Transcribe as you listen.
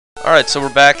Alright, so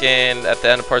we're back, and at the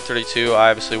end of part 32, I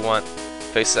obviously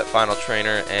face that final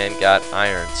trainer and got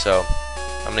iron. So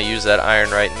I'm going to use that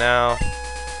iron right now.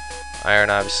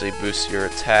 Iron obviously boosts your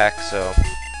attack, so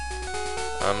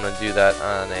I'm going to do that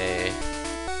on a...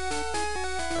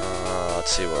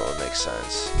 let's see what would make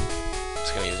sense. I'm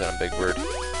just going to use that on big word.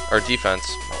 Or defense.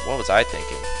 What was I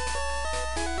thinking?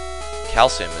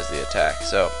 Calcium is the attack.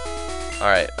 So,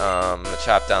 alright, I'm going to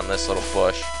chop down this little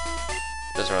bush.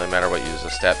 Doesn't really matter what you use the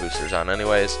stat boosters on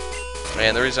anyways.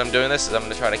 And the reason I'm doing this is I'm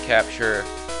going to try to capture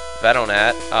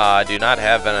Venonat. I do not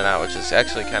have Venonat, which is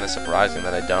actually kind of surprising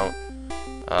that I don't.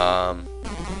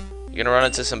 You're going to run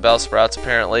into some bell sprouts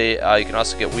apparently. You can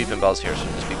also get weeping bells here, so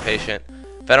just be patient.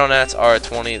 Venonats are a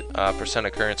 20%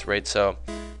 occurrence rate, so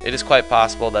it is quite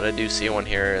possible that I do see one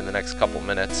here in the next couple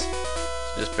minutes.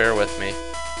 So just bear with me.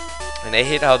 And I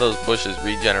hate how those bushes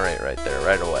regenerate right there,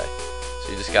 right away.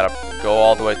 So you just gotta go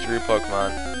all the way through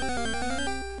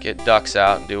Pokemon, get ducks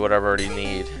out, and do whatever you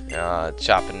need.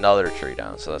 Chop another tree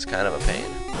down, so that's kind of a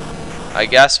pain. I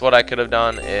guess what I could have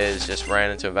done is just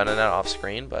ran into a Venonat off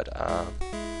screen, but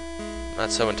not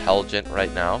so intelligent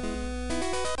right now.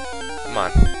 Come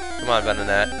on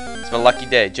Venonat. It's my lucky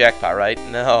day, jackpot, right?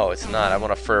 No, it's not. I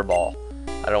want a fur ball.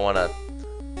 I don't want a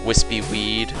wispy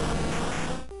weed.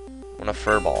 I want a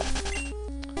fur ball.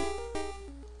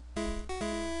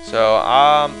 So,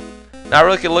 not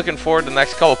really looking forward to the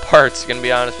next couple parts, gonna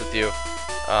be honest with you.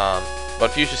 But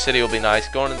Fuchsia City will be nice.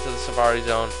 Going into the Safari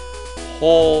Zone,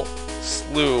 whole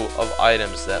slew of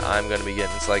items that I'm gonna be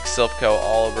getting. It's like Silphco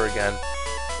all over again.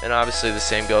 And obviously the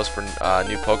same goes for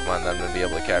new Pokemon that I'm gonna be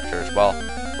able to capture as well.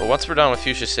 But once we're done with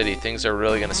Fuchsia City, things are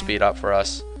really gonna speed up for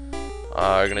us.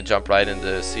 We're gonna jump right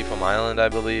into Seafoam Island, I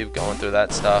believe, going through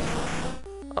that stuff.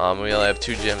 We only have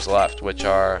 2 gyms left, which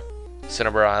are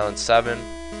Cinnabar Island 7.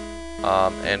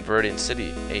 And Viridian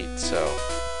City 8, so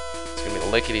it's gonna be a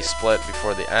lickety split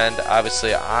before the end.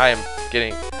 Obviously, I'm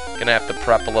gonna have to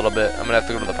prep a little bit. I'm gonna have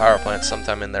to go to the power plant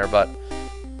sometime in there, but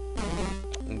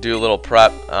do a little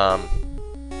prep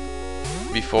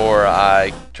before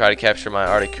I try to capture my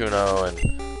Articuno and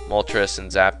Moltres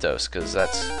and Zapdos, because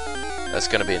that's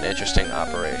gonna be an interesting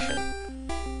operation.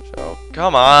 So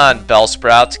come on,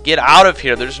 Bellsprouts, get out of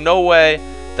here! There's no way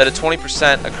that a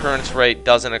 20% occurrence rate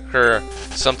doesn't occur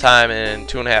sometime in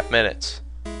 2.5 minutes.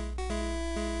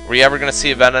 Were you ever going to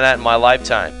see a Venonat in my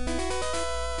lifetime?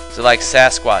 Is it like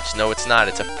Sasquatch? No, it's not.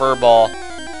 It's a fur ball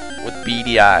with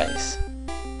beady eyes.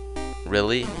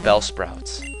 Really?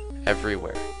 Bellsprouts.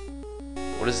 Everywhere.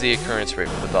 What is the occurrence rate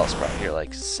for the Bellsprout here?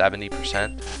 Like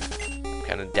 70%? I'm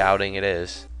kind of doubting it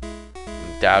is.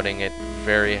 I'm doubting it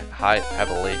very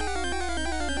heavily.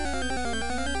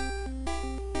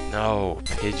 No,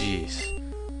 Pidgeys.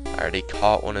 I already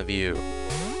caught one of you.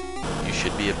 You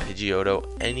should be a Pidgeotto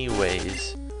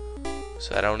anyways.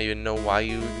 So I don't even know why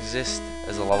you exist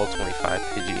as a level 25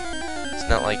 Pidgey. It's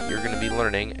not like you're going to be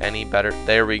learning any better.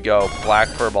 There we go. Black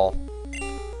Furball.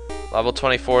 Level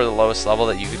 24, the lowest level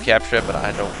that you could capture it, but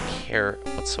I don't care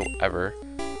whatsoever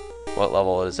what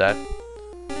level it is at.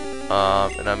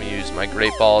 And I'm going to use my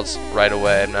Great Balls right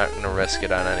away. I'm not going to risk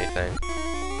it on anything.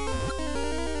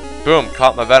 Boom,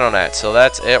 caught my Venonat. So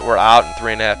that's it. We're out in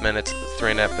 3.5 minutes.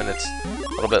 3.5 minutes, a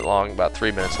little bit long, about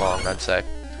 3 minutes long, I'd say.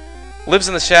 Lives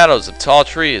in the shadows of tall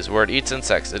trees where it eats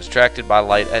insects. It's attracted by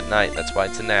light at night. That's why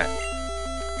it's a gnat.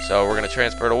 So we're gonna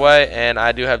transfer it away, and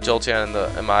I do have Jolteon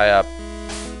in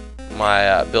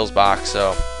my Bill's box.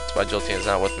 So that's why Jolteon's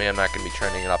not with me. I'm not gonna be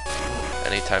training it up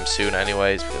anytime soon,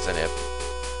 anyways, because I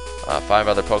have 5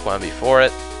 other Pokemon before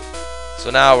it. So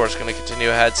now we're just gonna continue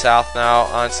to head south now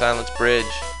on Silence Bridge,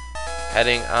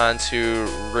 heading on to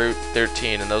Route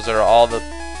 13, and those are all the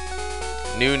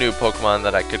new Pokemon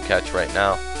that I could catch right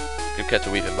now. Could catch a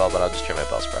Weeping Bell, but I'll just try my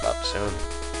Bellsprout up soon.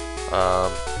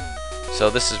 So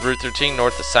this is Route 13,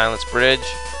 north of Silence Bridge,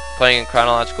 playing in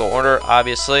chronological order,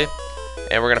 obviously,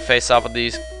 and we're gonna face off with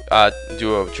these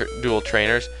dual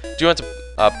trainers. Do you want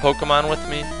a Pokemon with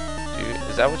me?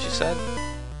 Is that what you said?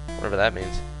 Whatever that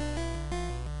means.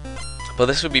 But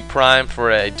this would be prime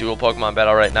for a dual Pokemon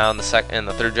battle right now in the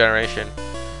 3rd generation.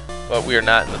 But we are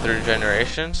not in the 3rd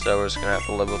generation, so we're just gonna have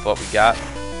to live with what we got.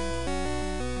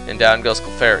 And down goes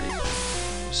Clefairy.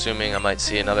 Assuming I might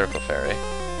see another Clefairy.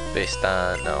 Based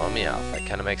on no, a Meowth. That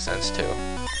kinda makes sense too.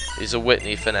 He's a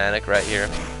Whitney fanatic right here.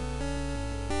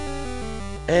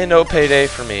 And no payday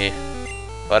for me.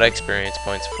 But experience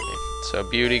points for me. So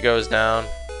Beauty goes down.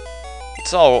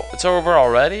 It's over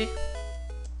already?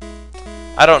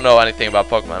 I don't know anything about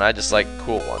Pokemon, I just like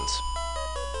cool ones.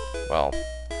 Well,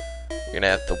 you're gonna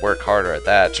have to work harder at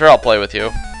that. Sure, I'll play with you.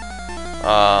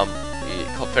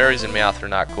 Clefairies and Meowth are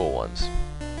not cool ones.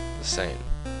 The same.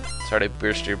 It's Sorry to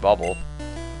burst your bubble.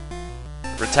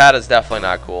 Rattata's definitely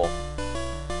not cool.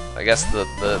 I guess the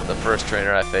first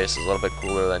trainer I faced is a little bit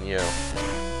cooler than you.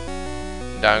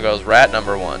 Down goes rat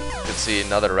number 1. You can see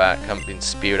another rat being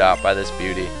spewed out by this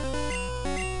beauty.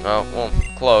 Oh, well,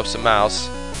 close, a mouse.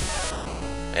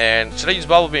 And should I use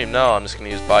Bubble Beam? No, I'm just going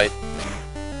to use Bite.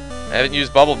 I haven't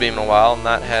used Bubble Beam in a while,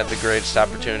 not had the greatest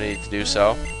opportunity to do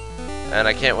so. And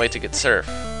I can't wait to get Surf,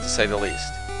 to say the least.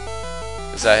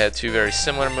 Because I had 2 very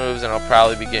similar moves, and I'll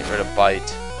probably be getting rid of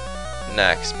Bite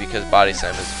next, because Body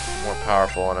Slam is more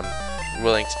powerful, and I'm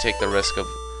willing to take the risk of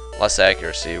less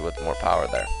accuracy with more power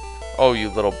there. Oh, you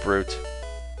little brute.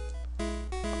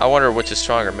 I wonder which is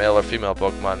stronger, male or female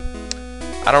Pokemon.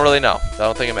 I don't really know. I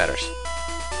don't think it matters.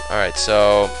 Alright,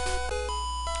 so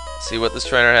see what this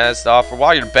trainer has to offer.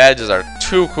 Wow, your badges are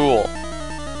too cool.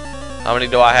 How many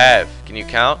do I have? Can you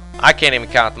count? I can't even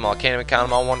count them all. Can't even count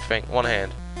them on one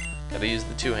hand. Gotta use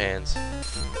the 2 hands.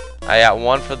 I got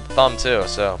 1 for the thumb too,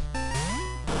 so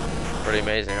pretty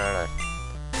amazing, aren't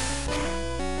I?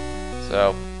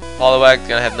 So Poliwag's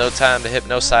gonna have no time to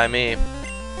hypnotize me.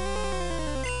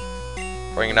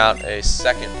 Bringing out a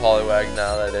second Poliwag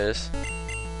now, that is.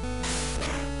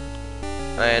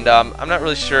 And I'm not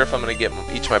really sure if I'm gonna get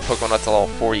each of my Pokemon up to level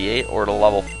 48 or to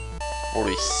level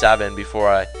 47 before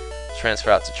I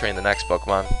transfer out to train the next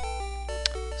Pokemon.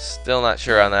 Still not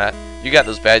sure on that. You got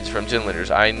those badges from gym leaders,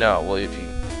 I know. Well, if you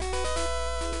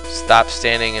stop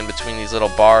standing in between these little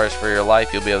bars for your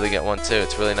life, you'll be able to get one too.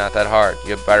 It's really not that hard.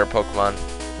 You have better Pokemon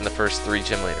than the first 3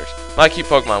 gym leaders. My cute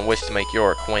Pokemon wish to make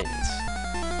your acquaintance.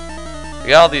 We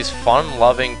got all these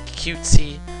fun-loving,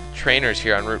 cutesy trainers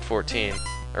here on Route 14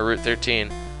 or Route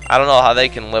 13. I don't know how they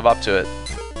can live up to it.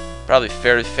 Probably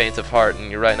fairly faint of heart,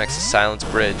 and you're right next to Silence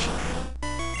Bridge.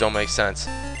 Don't make sense.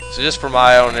 So just for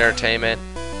my own entertainment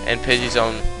and Pidgey's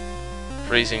own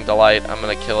freezing delight, I'm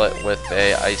gonna kill it with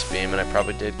a Ice Beam, and I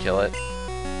probably did kill it.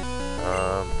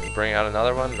 Bring out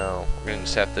another one? No. We're gonna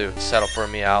just have to settle for a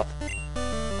Meowth.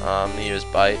 I'm gonna use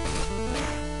Bite.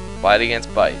 Bite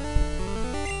against Bite.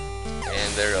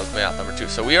 And there goes Meowth number 2.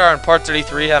 So we are on part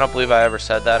 33. I don't believe I ever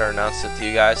said that or announced it to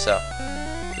you guys, so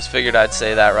just figured I'd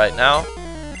say that right now.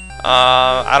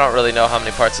 I don't really know how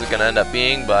many parts it's gonna end up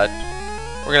being, but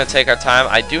we're gonna take our time.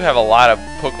 I do have a lot of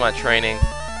Pokemon training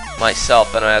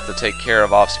myself that I have to take care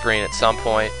of off screen at some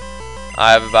point.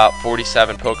 I have about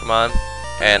 47 Pokemon,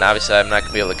 and obviously I'm not going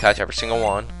to be able to catch every single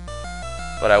one,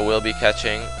 but I will be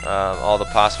catching all the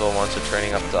possible ones, or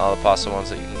training up to all the possible ones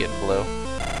that you can get in blue.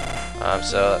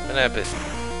 So I'm going to have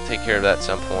to take care of that at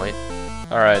some point.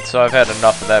 Alright, so I've had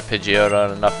enough of that Pidgeotto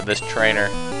and enough of this trainer.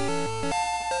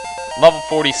 Level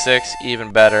 46,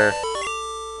 even better,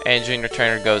 and Junior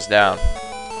Trainer goes down.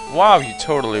 Wow, you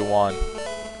totally won.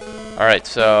 Alright,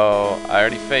 so I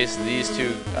already faced these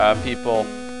 2 people.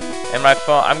 And my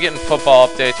phone, I'm getting football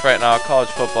updates right now, college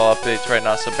football updates right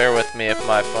now, so bear with me if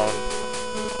my phone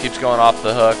keeps going off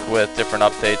the hook with different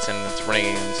updates and it's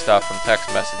ringing and stuff from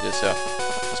text messages, so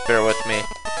just bear with me.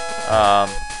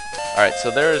 Alright, so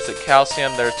there's the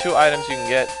calcium. There are 2 items you can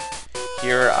get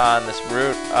here on this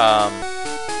route.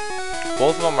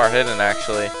 Both of them are hidden,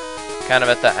 actually, kind of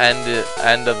at the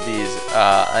end of these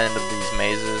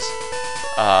mazes.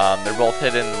 They're both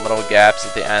hidden in little gaps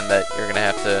at the end that you're gonna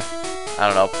have to, I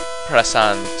don't know, press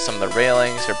on some of the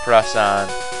railings or press on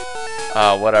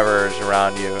whatever is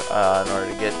around you in order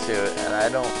to get to it. And I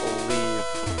don't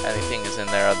believe anything is in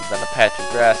there other than a patch of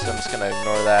grass, so I'm just gonna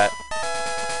ignore that.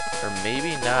 Or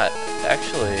maybe not.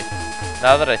 Actually,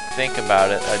 now that I think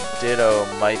about it, a Ditto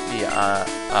might be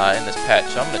in this patch,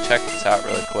 so I'm gonna check this out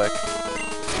really quick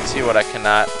and see what I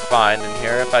cannot find in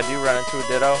here. If I do run into a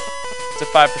Ditto, it's a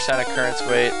 5% occurrence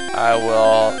rate. I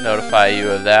will notify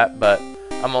you of that, but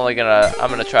I'm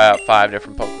gonna try out 5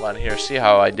 different Pokemon here, see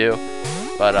how I do.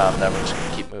 But then we're just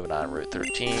gonna keep moving on Route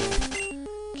 13,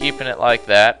 keeping it like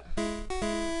that.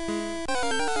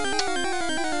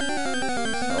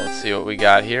 So let's see what we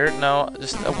got here. No,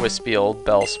 just a wispy old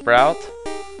Bellsprout.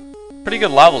 Pretty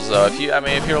good levels though. If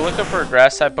you're looking for a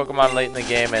Grass type Pokemon late in the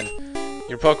game and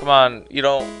your Pokemon, you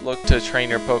don't look to train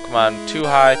your Pokemon too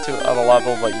high of a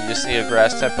level, but you just need a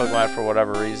Grass type Pokemon for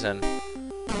whatever reason.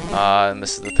 And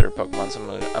this is the 3rd Pokemon, so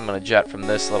I'm gonna jet from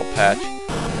this little patch.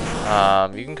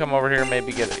 You can come over here and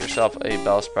maybe get yourself a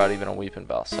Bellsprout, even a Weeping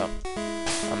Bell. So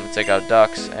I'm gonna take out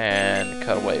Ducks and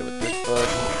cut away with this bush.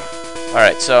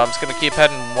 Alright, so I'm just gonna keep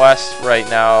heading west right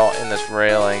now in this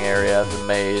railing area, the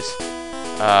maze.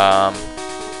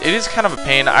 It is kind of a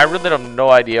pain. I really have no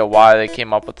idea why they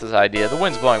came up with this idea. The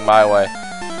wind's blowing my way.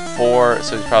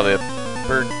 So he's probably a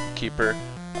bird keeper.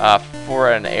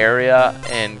 For an area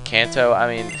in Kanto, I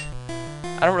mean,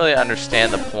 I don't really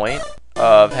understand the point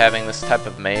of having this type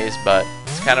of maze, but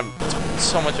it's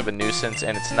so much of a nuisance,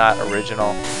 and it's not original.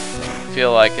 I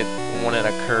feel like it wouldn't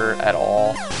occur at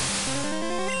all.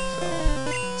 So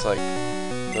it's like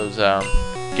those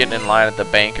getting in line at the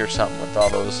bank or something with all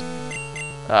those.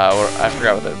 Or I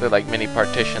forgot what they're like, mini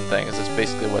partition things. That's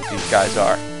basically what these guys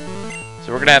are.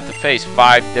 So we're gonna have to face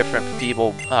 5 different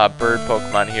feeble bird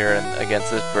Pokemon here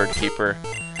against this bird keeper.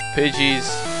 Pidgeys,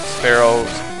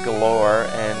 Sparrows galore,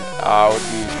 and I would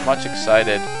be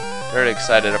very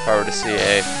excited if I were to see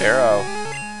a Pharaoh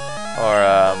or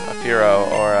a Fearow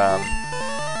or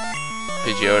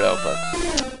Pidgeotto, but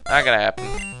not gonna happen.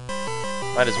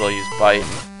 Might as well use Bite,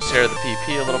 share the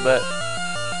PP a little bit.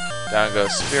 Down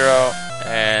goes Spearow,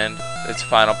 and its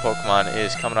final Pokemon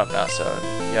is coming up now. So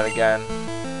yet again,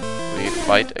 we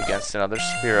fight against another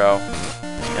Spearow.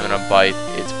 I'm gonna bite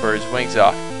its bird's wings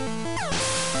off.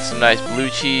 Some nice blue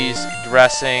cheese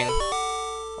dressing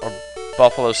or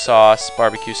buffalo sauce,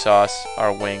 barbecue sauce.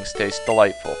 Our wings taste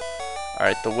delightful.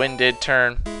 Alright, the wind did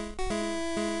turn.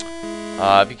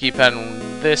 If you keep heading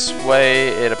this way,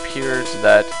 it appears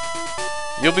that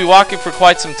you'll be walking for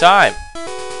quite some time.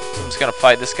 So I'm just gonna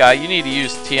fight this guy. You need to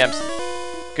use TMs,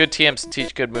 good TMs to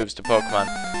teach good moves to Pokemon.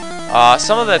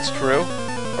 Some of that's true,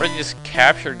 or you just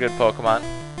capture good Pokemon.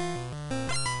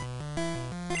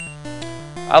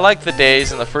 I like the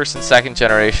days in the 1st and 2nd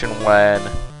generation when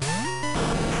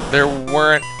there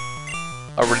weren't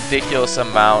a ridiculous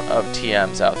amount of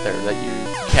TMs out there that you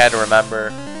had to remember.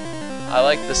 I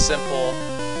like the simple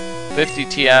 50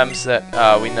 TMs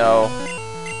that we know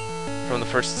from the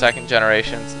 1st and 2nd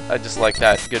generations. I just like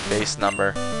that good base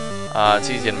number. It's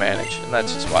easy to manage, and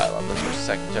that's just why I love the 1st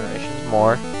and 2nd generations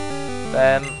more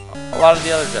than a lot of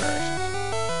the other generations.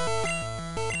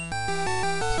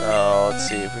 So let's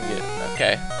see if we can get.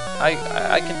 Okay,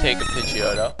 I can take a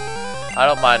Pidgeotto. I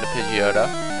don't mind a Pidgeotto.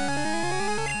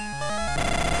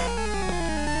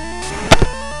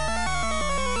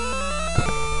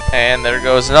 And there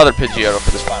goes another Pidgeotto for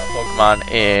this final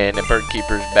Pokemon in a bird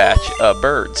keeper's batch of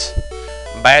birds.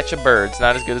 Batch of birds,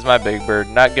 not as good as my big bird.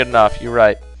 Not good enough. You're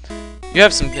right. You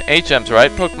have some HMs,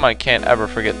 right? Pokemon can't ever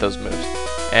forget those moves.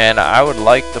 And I would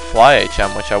like the Fly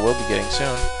HM, which I will be getting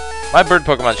soon. My bird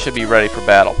Pokemon should be ready for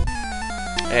battle.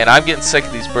 And I'm getting sick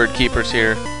of these bird keepers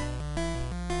here.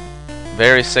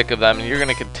 Very sick of them. And you're going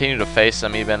to continue to face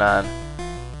them even on,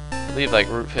 I believe, like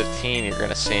Route 15. You're going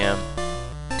to see them.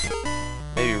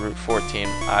 Maybe Route 14.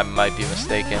 I might be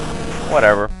mistaken.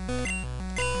 Whatever.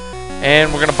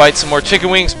 And we're going to bite some more chicken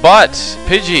wings. But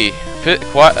Pidgey,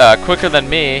 quicker than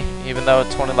me, even though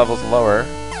 20 levels lower.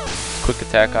 Quick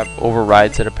attack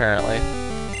overrides it apparently.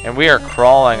 And we are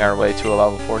crawling our way to a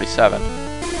level 47.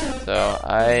 So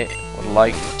I would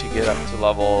like to get up to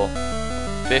level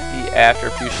 50 after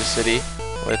Fuchsia City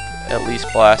with at least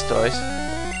Blastoise.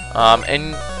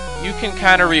 And you can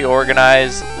kind of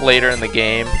reorganize later in the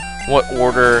game what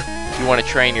order you want to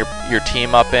train your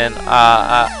team up in.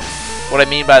 What I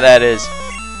mean by that is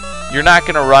you're not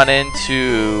going to run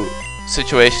into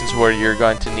situations where you're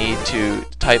going to need to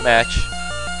type match,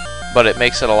 but it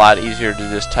makes it a lot easier to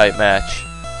just type match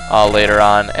later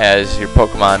on as your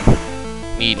Pokemon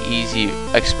need easy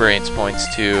experience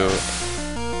points to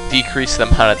decrease the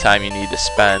amount of time you need to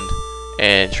spend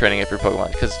in training up your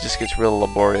Pokemon, because it just gets real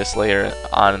laborious later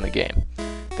on in the game.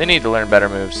 They need to learn better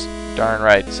moves. Darn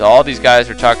right. So all these guys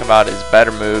are talking about is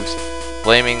better moves,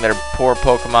 blaming their poor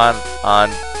Pokemon on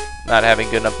not having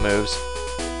good enough moves.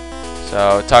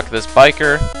 So talk to this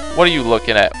biker. What are you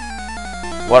looking at?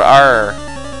 What are,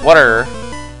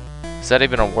 is that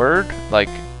even a word? Like,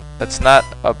 that's not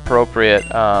appropriate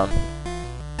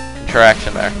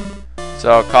contraction there.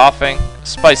 So coughing,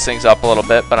 spice things up a little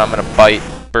bit, but I'm gonna bite,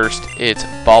 burst its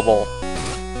bubble.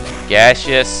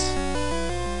 Gaseous,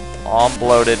 all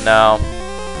bloated now,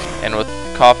 and with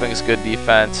coughing's good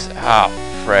defense. Ah,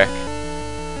 frick.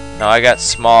 Now I got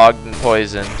smogged and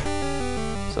poisoned.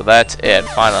 So that's it.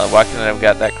 Finally, why couldn't I have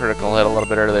got that critical hit a little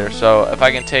bit earlier? So if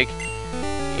I can take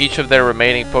each of their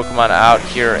remaining Pokemon out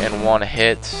here in one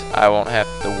hit, I won't have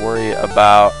to worry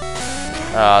about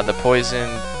the poison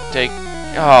take.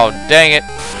 Oh, dang it.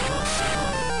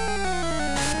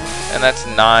 And that's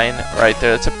 9 right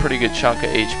there. That's a pretty good chunk of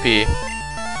HP.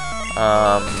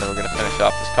 And then we're going to finish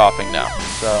off this coughing now.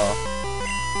 So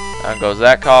down goes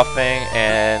that coughing,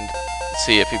 and let's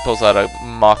see if he pulls out a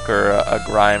Muck or a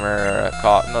Grimer or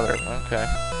a another. Okay.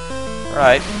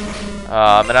 Alright.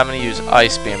 And I'm going to use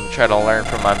Ice Beam to try to learn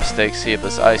from my mistakes, see if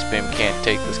this Ice Beam can't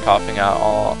take this coughing out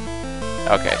all.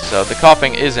 Okay, so the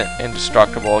coughing isn't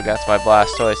indestructible against my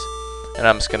Blastoise, and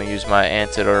I'm just going to use my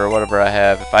Antidote or whatever I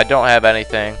have. If I don't have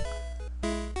anything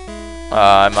in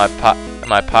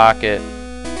my pocket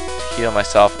to heal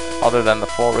myself, other than the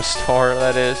full restore,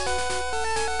 that is.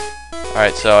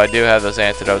 Alright, so I do have those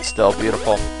antidotes still.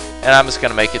 Beautiful. And I'm just going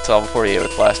to make it to level 48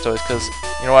 with Blastoise, because,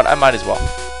 you know what, I might as well.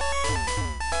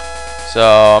 So,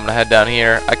 I'm going to head down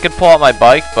here. I could pull out my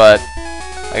bike, but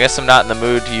I guess I'm not in the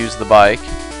mood to use the bike.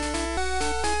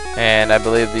 And I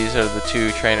believe these are the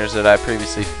 2 trainers that I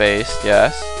previously faced,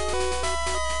 yes.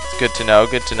 It's good to know,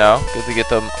 good to know. Good to get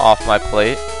them off my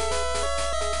plate.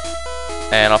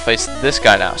 And I'll face this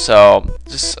guy now. So,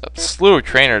 just a slew of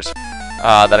trainers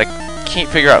that I can't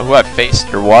figure out who I've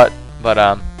faced or what. But,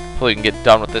 hopefully we can get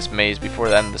done with this maze before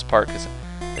the end of this part, because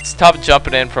it's tough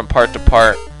jumping in from part to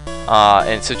part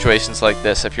in situations like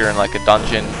this. If you're in like a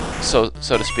dungeon, so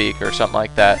to speak, or something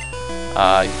like that.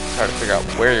 It's hard to figure out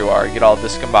where you are. You get all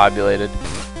discombobulated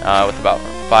with about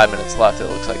 5 minutes left, it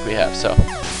looks like we have. So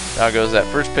now goes that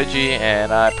first Pidgey,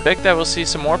 and I predict that we'll see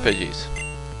some more Pidgeys.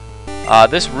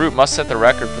 This route must set the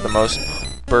record for the most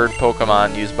bird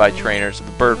Pokemon used by trainers,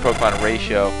 the bird Pokemon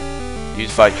ratio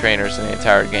used by trainers in the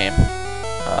entire game.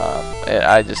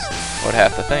 I just would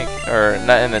have to think, or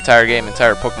not in the entire game,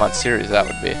 entire Pokemon series, that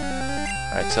would be.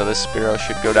 Alright, so this Spearow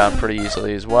should go down pretty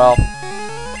easily as well.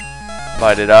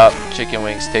 Light it up. Chicken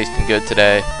wings tasting good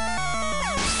today.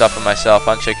 Stuffing myself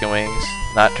on chicken wings,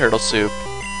 not turtle soup.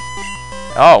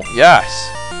 Oh,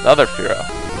 yes! Another Spearow.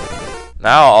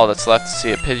 Now all that's left is to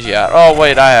see a Pidgeot. Oh,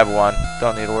 wait, I have one.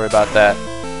 Don't need to worry about that.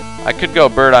 I could go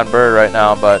bird on bird right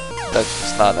now, but that's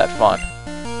just not that fun.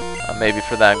 Maybe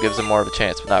for them, gives them more of a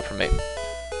chance, but not for me.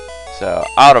 So,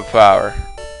 out of power.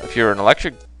 If you're an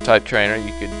electric type trainer,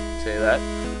 you could say that.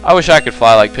 I wish I could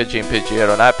fly like Pidgey and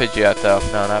Pidgeotto. Not Pidgeot, though.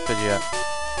 No, not Pidgeot.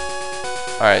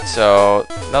 Alright, so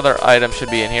another item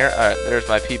should be in here. Alright, there's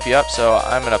my PP up. So,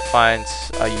 I'm going to find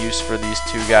a use for these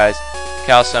 2 guys.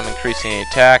 Calcium increasing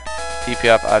attack. PP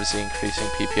up, obviously increasing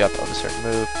PP up of a certain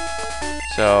move.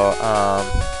 So,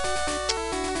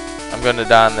 I'm going to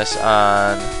don this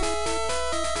on...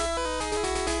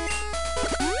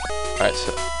 Alright,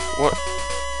 so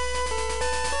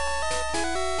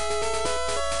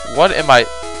what am I?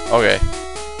 Okay,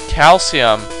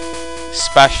 calcium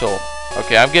special.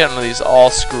 Okay, I'm getting these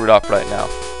all screwed up right now.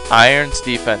 Iron's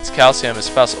defense, calcium is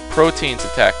special, proteins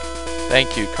attack.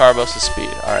 Thank you, Carbos is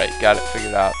speed. Alright, got it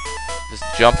figured out. Just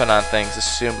jumping on things,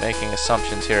 making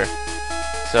assumptions here.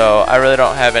 So I really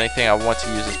don't have anything I want to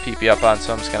use this PP up on,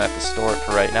 so I'm just gonna have to store it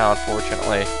for right now,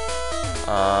 unfortunately.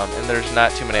 And there's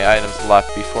not too many items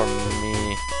left before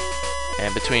me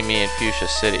and between me and Fuchsia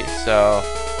City. So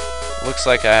looks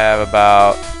like I have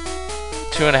about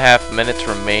 2.5 minutes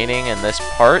remaining in this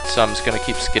part. So I'm just gonna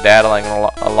keep skedaddling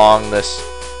along this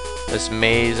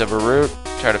maze of a route,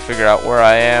 try to figure out where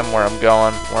I am, where I'm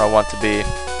going, where I want to be.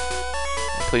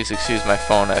 And please excuse my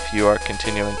phone if you are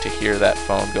continuing to hear that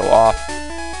phone go off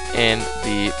in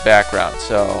the background.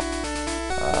 So.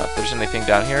 If there's anything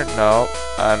down here, no.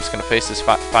 I'm just going to face this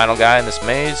final guy in this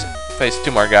maze. Face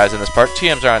 2 more guys in this part.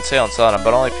 TMs are on sale and selling them,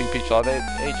 but only a few people have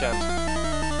HMs.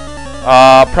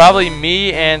 Probably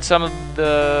me and some of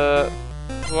the...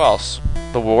 Who else?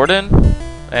 The Warden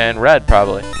and Red,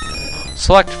 probably.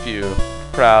 Select few.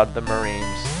 Crowd, the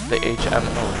Marines, the HM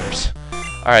owners.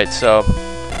 Alright, so I'm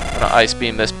going to Ice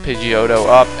Beam this Pidgeotto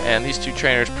up, and these 2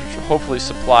 trainers hopefully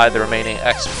supply the remaining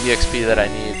EXP that I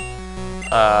need.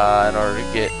 In order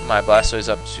to get my Blastoise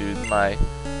up to my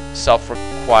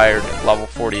self-required level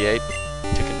 48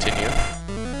 to continue.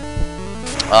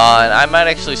 And I might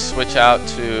actually switch out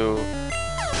to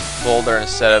Boulder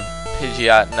instead of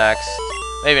Pidgeot next.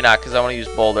 Maybe not, because I want to use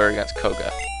Boulder against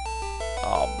Koga.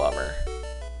 Oh, bummer.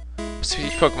 So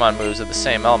each Pokemon moves at the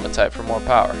same element type for more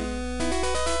power.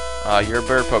 You're a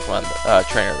bird Pokemon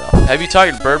trainer, though. Have you taught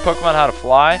your bird Pokemon how to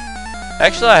fly?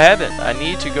 Actually, I haven't. I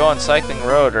need to go on Cycling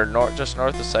Road, or just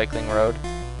north of Cycling Road,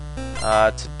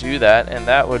 to do that, and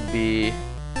that would be...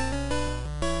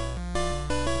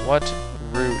 What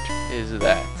route is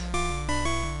that?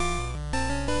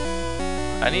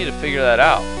 I need to figure that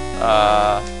out.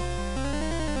 I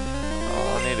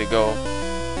need to go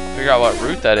figure out what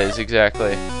route that is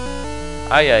exactly.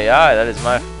 That is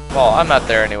my... Well, I'm not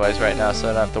there anyways right now, so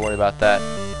I don't have to worry about that.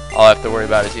 All I have to worry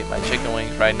about is eating my chicken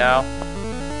wings right now.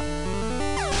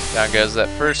 Down goes that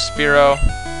first Spearow.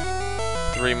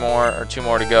 2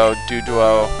 more to go.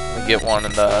 Duo. We get one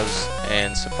of those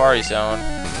in Safari Zone.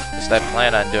 At least I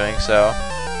plan on doing so.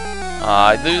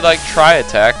 I do like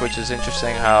Tri-Attack, which is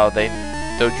interesting how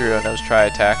Dodrio knows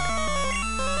Tri-Attack.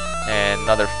 And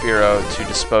another Spearow to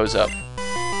dispose of.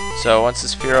 So once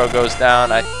this Spearow goes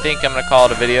down, I think I'm going to call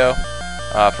it a video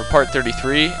for part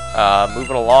 33.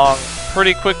 Moving along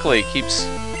pretty quickly. Keeps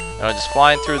just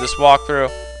flying through this walkthrough.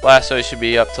 Blastoise should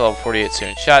be up to level 48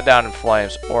 soon. Shot down in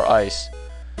flames or ice.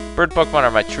 Bird Pokemon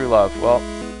are my true love. Well,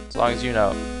 as long as you know.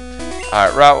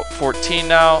 Alright, Route 14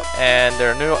 now, and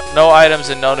there are no items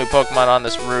and no new Pokemon on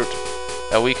this route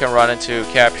that we can run into,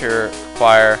 capture,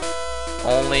 acquire.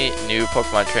 Only new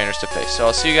Pokemon trainers to face. So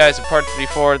I'll see you guys in part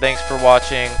 34. Thanks for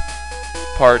watching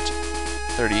part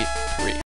 33.